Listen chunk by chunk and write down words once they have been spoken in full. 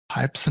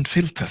Pipes and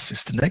filters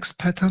is the next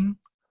pattern.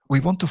 We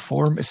want to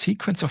form a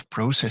sequence of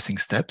processing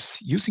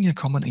steps using a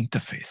common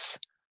interface.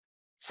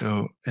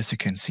 So as you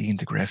can see in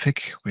the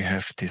graphic, we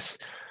have these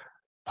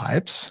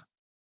pipes,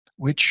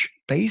 which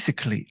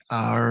basically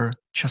are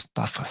just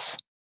buffers.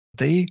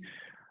 They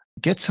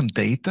get some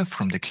data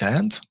from the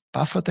client,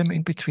 buffer them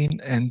in between,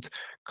 and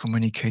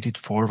communicate it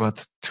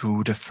forward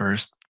to the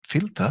first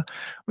filter,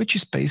 which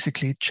is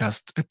basically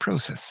just a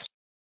process.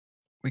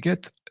 We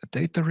get a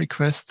data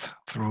request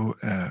through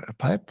a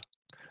pipe.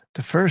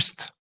 The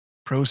first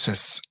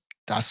process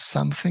does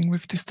something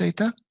with this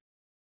data.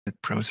 It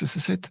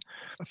processes it.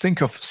 Think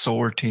of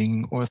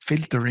sorting or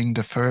filtering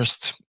the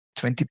first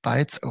 20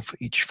 bytes of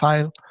each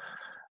file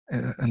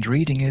and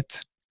reading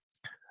it.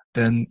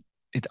 Then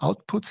it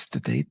outputs the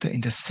data in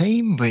the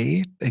same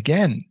way.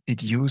 Again,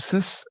 it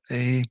uses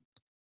a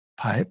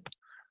pipe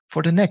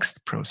for the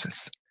next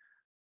process.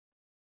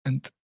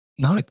 And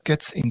now it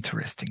gets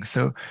interesting.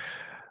 So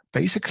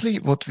basically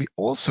what we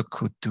also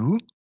could do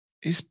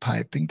is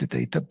piping the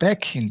data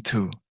back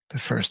into the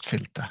first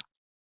filter.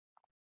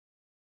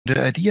 The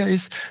idea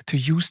is to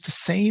use the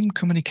same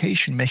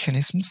communication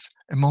mechanisms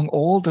among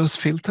all those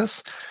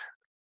filters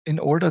in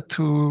order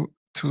to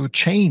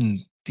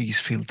chain these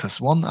filters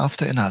one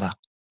after another.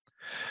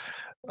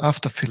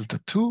 After filter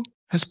 2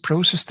 has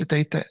processed the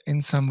data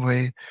in some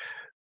way,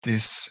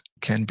 this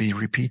can be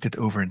repeated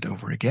over and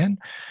over again.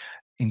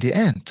 In the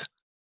end,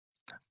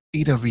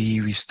 either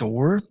we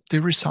store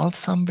the results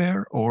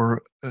somewhere,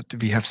 or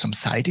we have some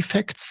side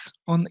effects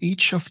on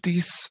each of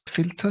these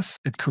filters.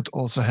 It could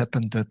also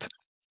happen that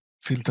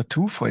filter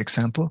 2, for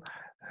example,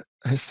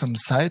 has some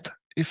side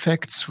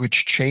effects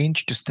which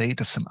change the state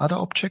of some other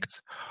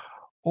objects,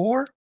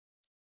 or,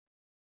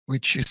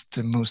 which is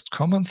the most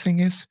common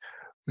thing, is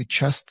we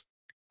just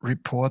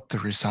report the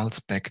results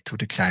back to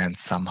the client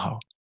somehow.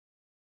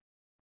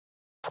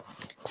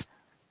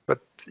 But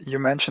you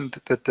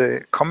mentioned that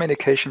the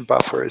communication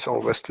buffer is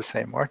always the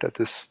same, or that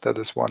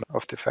is one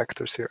of the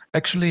factors here.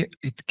 Actually,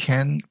 it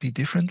can be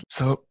different.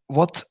 So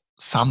what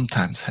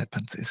sometimes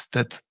happens is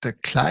that the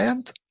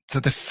client, so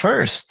the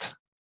first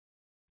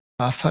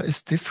buffer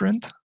is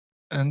different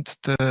and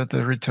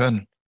the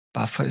return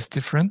buffer is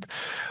different,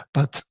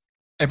 but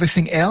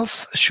everything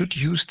else should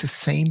use the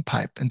same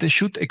pipe and they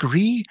should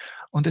agree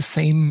on the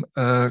same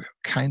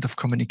kind of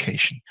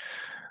communication.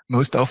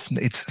 Most often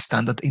it's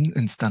standard in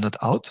and standard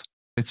out.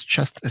 It's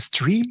just a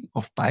stream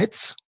of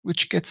bytes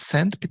which gets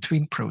sent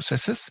between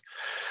processes.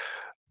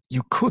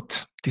 You could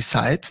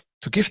decide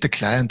to give the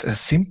client a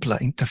simpler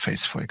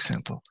interface, for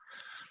example,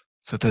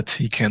 so that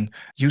he can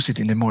use it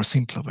in a more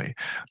simpler way.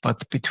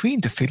 But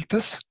between the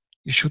filters,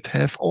 you should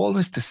have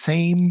always the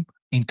same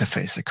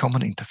interface, a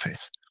common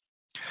interface.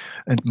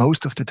 And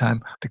most of the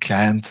time, the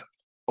client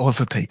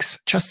also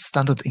takes just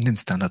standard in and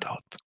standard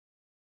out.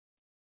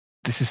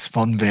 This is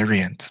one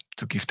variant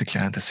to give the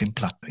client a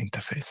simpler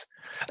interface.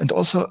 And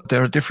also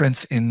there are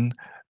differences in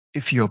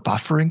if you're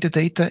buffering the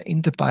data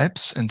in the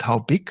pipes and how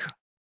big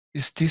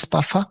is this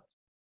buffer.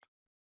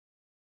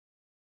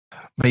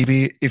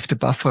 Maybe if the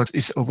buffer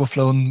is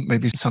overflown,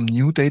 maybe some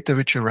new data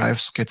which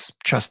arrives gets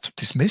just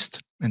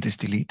dismissed and is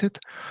deleted.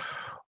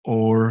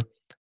 Or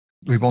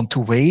we want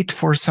to wait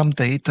for some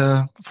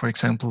data. For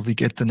example, we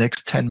get the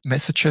next 10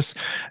 messages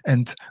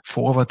and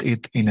forward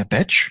it in a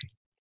batch.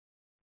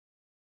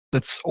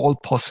 That's all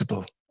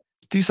possible.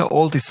 These are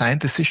all design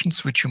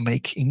decisions which you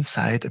make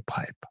inside a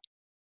pipe.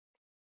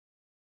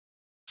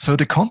 So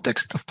the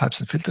context of pipes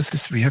and filters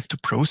is we have to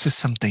process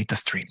some data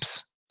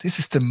streams. This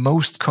is the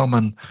most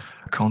common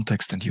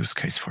context and use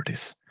case for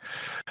this.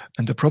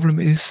 And the problem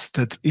is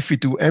that if we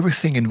do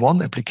everything in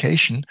one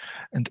application,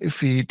 and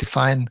if we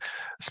define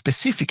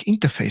specific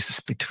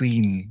interfaces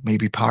between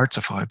maybe parts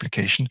of our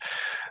application,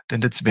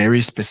 then that's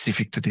very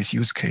specific to this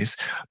use case.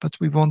 But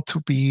we want to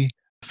be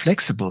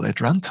flexible at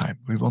runtime.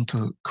 We want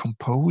to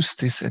compose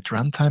this at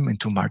runtime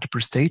into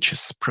multiple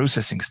stages,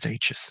 processing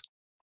stages.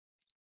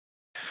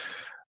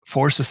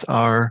 Forces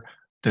are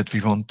that we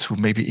want to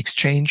maybe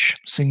exchange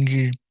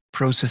single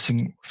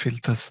processing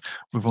filters.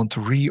 We want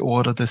to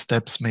reorder the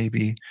steps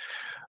maybe.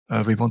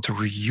 We want to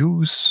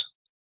reuse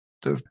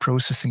the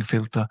processing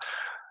filter.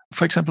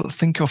 For example,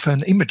 think of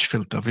an image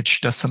filter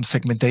which does some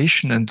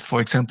segmentation and,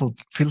 for example,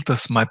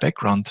 filters my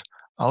background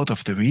out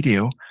of the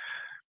video.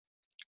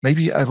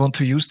 Maybe I want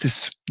to use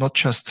this not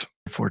just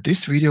for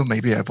this video,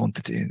 maybe I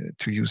wanted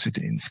to use it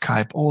in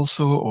Skype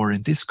also, or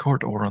in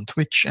Discord, or on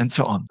Twitch, and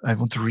so on. I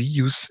want to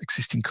reuse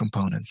existing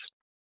components.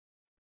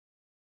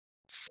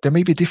 There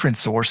may be different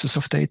sources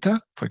of data.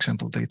 For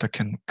example, data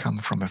can come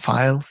from a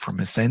file, from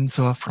a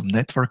sensor, from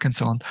network, and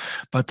so on.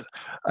 But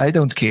I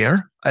don't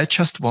care. I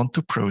just want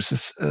to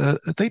process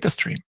a data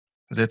stream.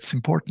 That's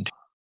important.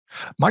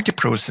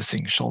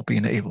 Multiprocessing shall be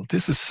enabled.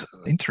 This is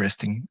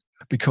interesting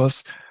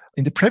because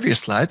in the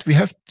previous slide, we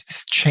have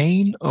this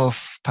chain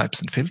of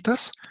pipes and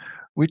filters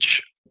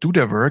which do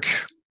their work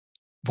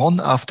one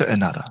after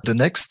another. The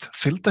next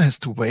filter has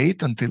to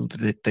wait until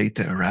the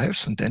data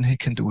arrives and then he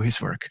can do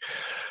his work.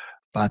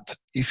 But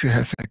if you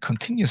have a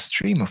continuous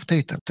stream of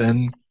data,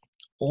 then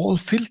all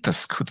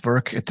filters could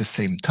work at the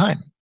same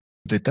time.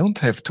 They don't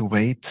have to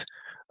wait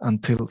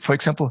until, for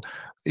example,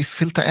 if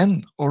filter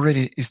N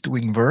already is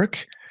doing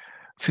work,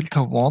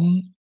 filter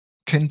 1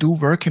 can do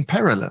work in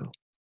parallel.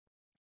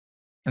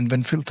 And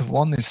when filter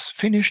 1 is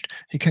finished,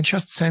 he can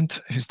just send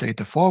his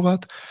data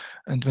forward.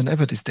 And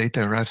whenever this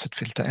data arrives at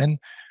filter N,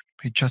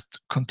 he just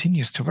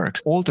continues to work.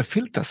 All the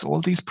filters,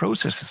 all these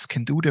processes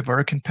can do the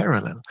work in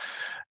parallel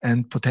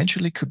and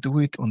potentially could do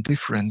it on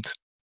different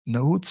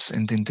nodes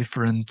and in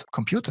different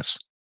computers.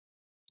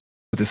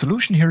 The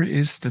solution here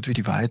is that we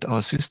divide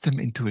our system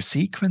into a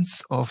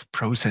sequence of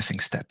processing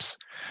steps.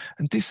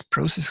 And these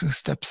processing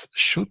steps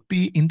should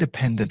be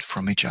independent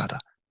from each other.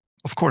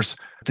 Of course,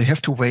 they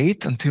have to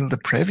wait until the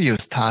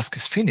previous task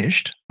is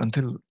finished,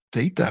 until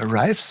data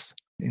arrives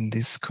in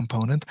this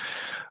component,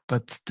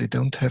 but they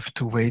don't have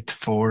to wait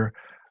for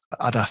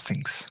other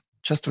things.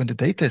 Just when the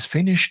data is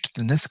finished,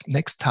 the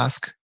next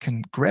task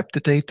can grab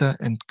the data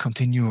and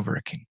continue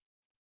working.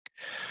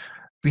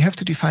 We have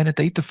to define a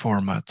data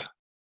format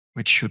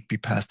which should be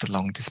passed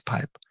along this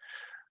pipe.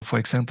 For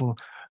example,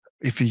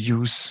 if we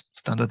use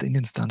standard in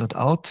and standard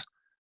out,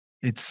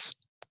 it's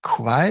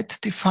quite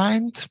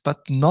defined, but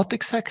not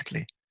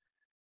exactly.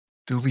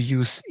 Do we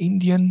use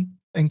Indian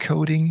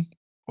encoding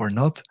or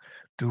not?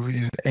 Do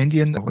we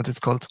Indian, what it's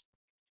called?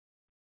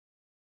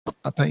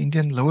 Upper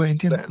Indian, lower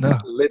Indian? No.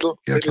 Little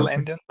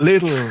Indian?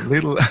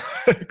 Little.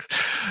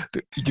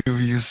 Do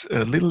we use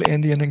little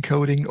Indian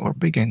encoding or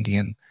big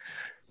Indian?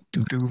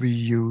 Do we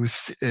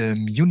use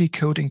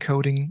Unicode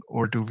encoding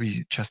or do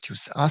we just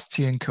use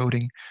ASCII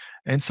encoding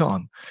and so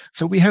on?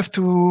 So we have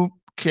to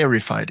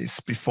clarify this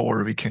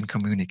before we can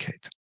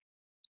communicate.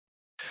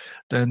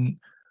 Then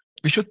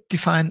we should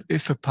define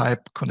if a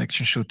pipe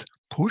connection should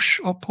push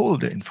or pull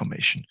the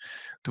information.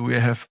 Do we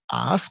have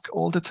ask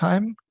all the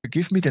time?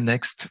 Give me the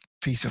next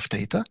piece of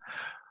data,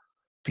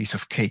 piece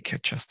of cake, I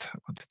just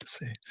wanted to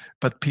say,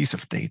 but piece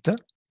of data.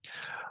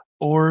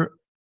 Or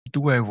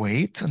do I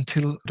wait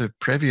until the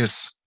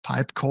previous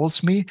pipe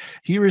calls me,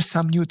 here is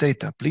some new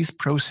data, please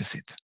process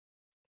it.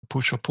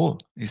 Push or pull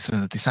is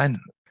a design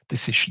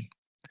decision.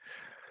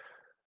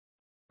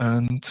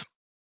 And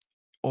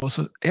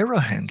also error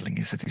handling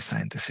is a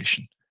design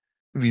decision.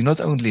 We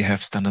not only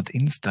have standard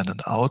in,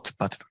 standard out,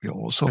 but we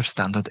also have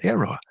standard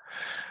error.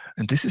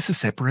 And this is a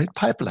separate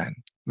pipeline,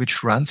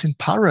 which runs in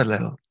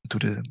parallel to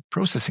the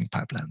processing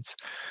pipelines.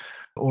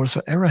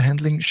 Also, error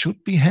handling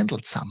should be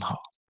handled somehow.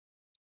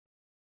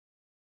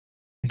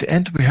 In the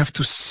end, we have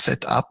to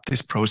set up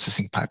this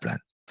processing pipeline.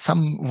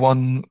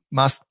 Someone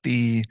must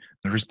be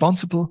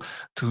responsible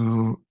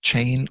to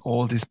chain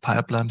all these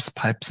pipelines,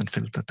 pipes and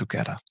filter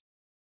together.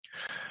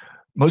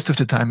 Most of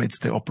the time, it's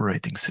the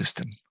operating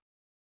system.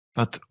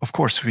 But of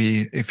course,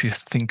 if you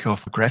think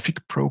of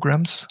graphic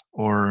programs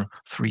or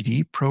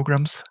 3D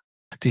programs,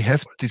 they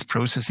have this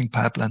processing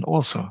pipeline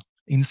also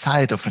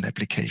inside of an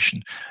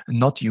application, and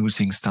not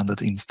using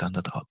standard in,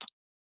 standard out.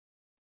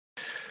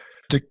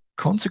 The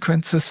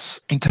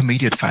consequences,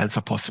 intermediate files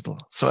are possible.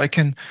 So I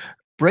can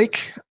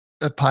break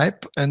a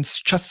pipe and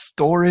just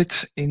store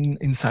it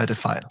inside a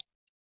file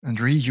and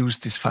reuse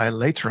this file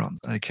later on.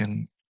 I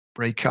can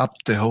break up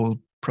the whole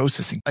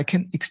processing. I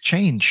can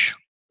exchange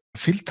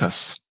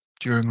filters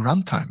during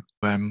runtime.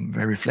 I'm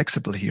very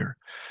flexible here.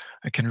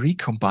 I can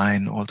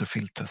recombine all the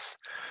filters.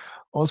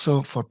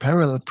 Also, for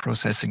parallel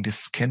processing,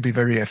 this can be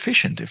very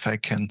efficient if I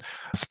can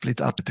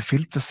split up the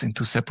filters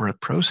into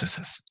separate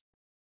processes.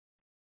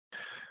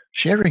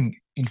 Sharing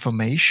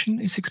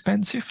information is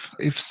expensive.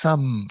 If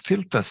some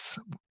filters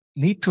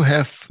need to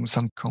have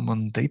some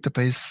common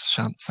database,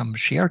 some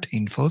shared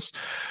infos,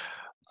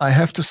 I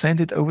have to send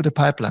it over the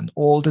pipeline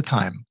all the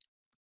time.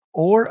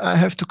 Or I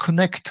have to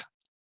connect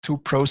two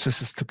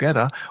processes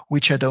together,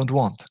 which I don't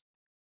want,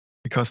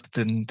 because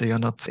then they are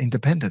not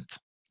independent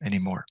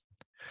anymore.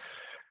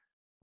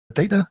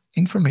 Data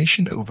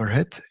information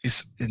overhead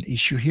is an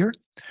issue here.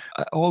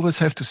 I always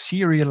have to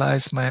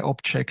serialize my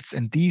objects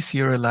and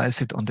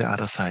deserialize it on the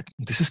other side.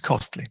 This is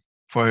costly.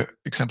 For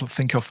example,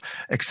 think of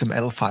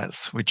XML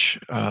files, which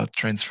are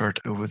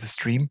transferred over the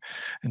stream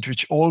and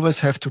which always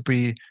have to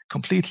be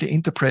completely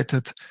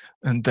interpreted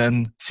and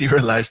then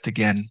serialized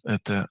again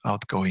at the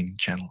outgoing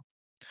channel.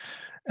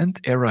 And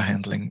error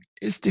handling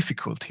is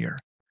difficult here.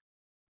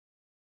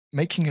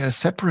 Making a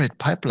separate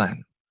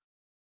pipeline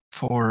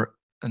for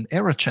an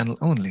error channel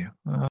only.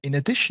 In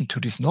addition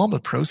to this normal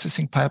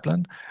processing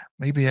pipeline,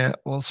 maybe I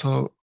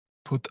also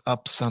put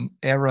up some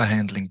error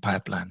handling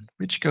pipeline,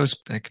 which goes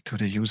back to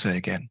the user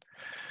again.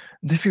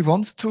 And if he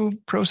wants to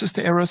process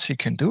the errors, he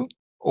can do,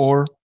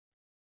 or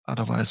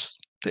otherwise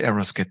the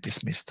errors get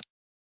dismissed.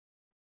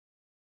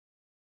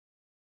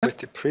 With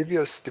the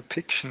previous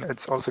depiction,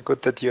 it's also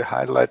good that you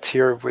highlight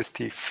here with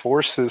the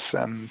forces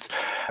and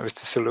with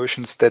the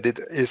solutions that it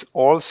is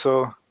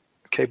also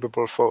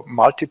capable for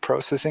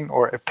multiprocessing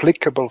or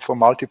applicable for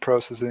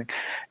multiprocessing,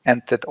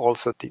 and that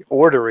also the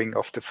ordering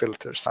of the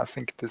filters. I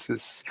think this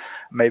is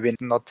maybe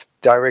not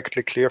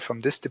directly clear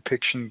from this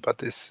depiction, but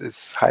this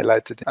is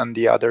highlighted on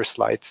the other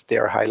slides. They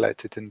are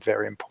highlighted and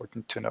very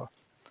important to know.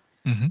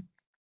 Mm-hmm.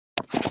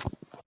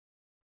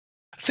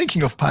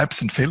 Thinking of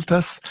pipes and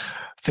filters,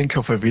 think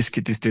of a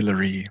whiskey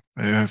distillery.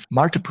 We have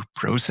multiple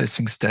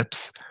processing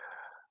steps: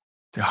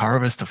 the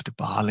harvest of the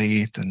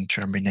barley, then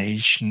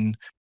germination,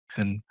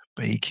 then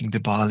baking the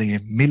barley,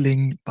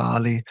 milling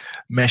barley,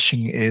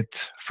 mashing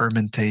it,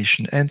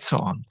 fermentation, and so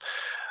on.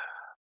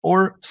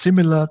 Or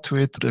similar to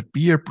it, the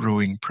beer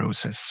brewing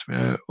process. We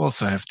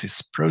also have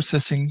these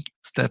processing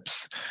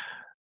steps,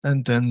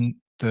 and then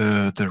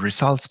the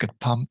results get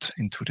pumped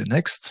into the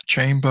next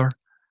chamber.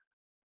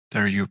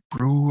 There you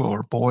brew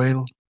or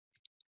boil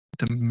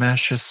the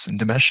mashes in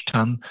the mash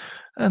tun,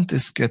 and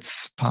this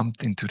gets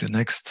pumped into the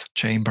next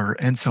chamber,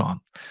 and so on.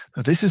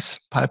 Now, this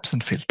is pipes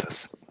and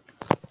filters.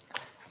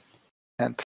 And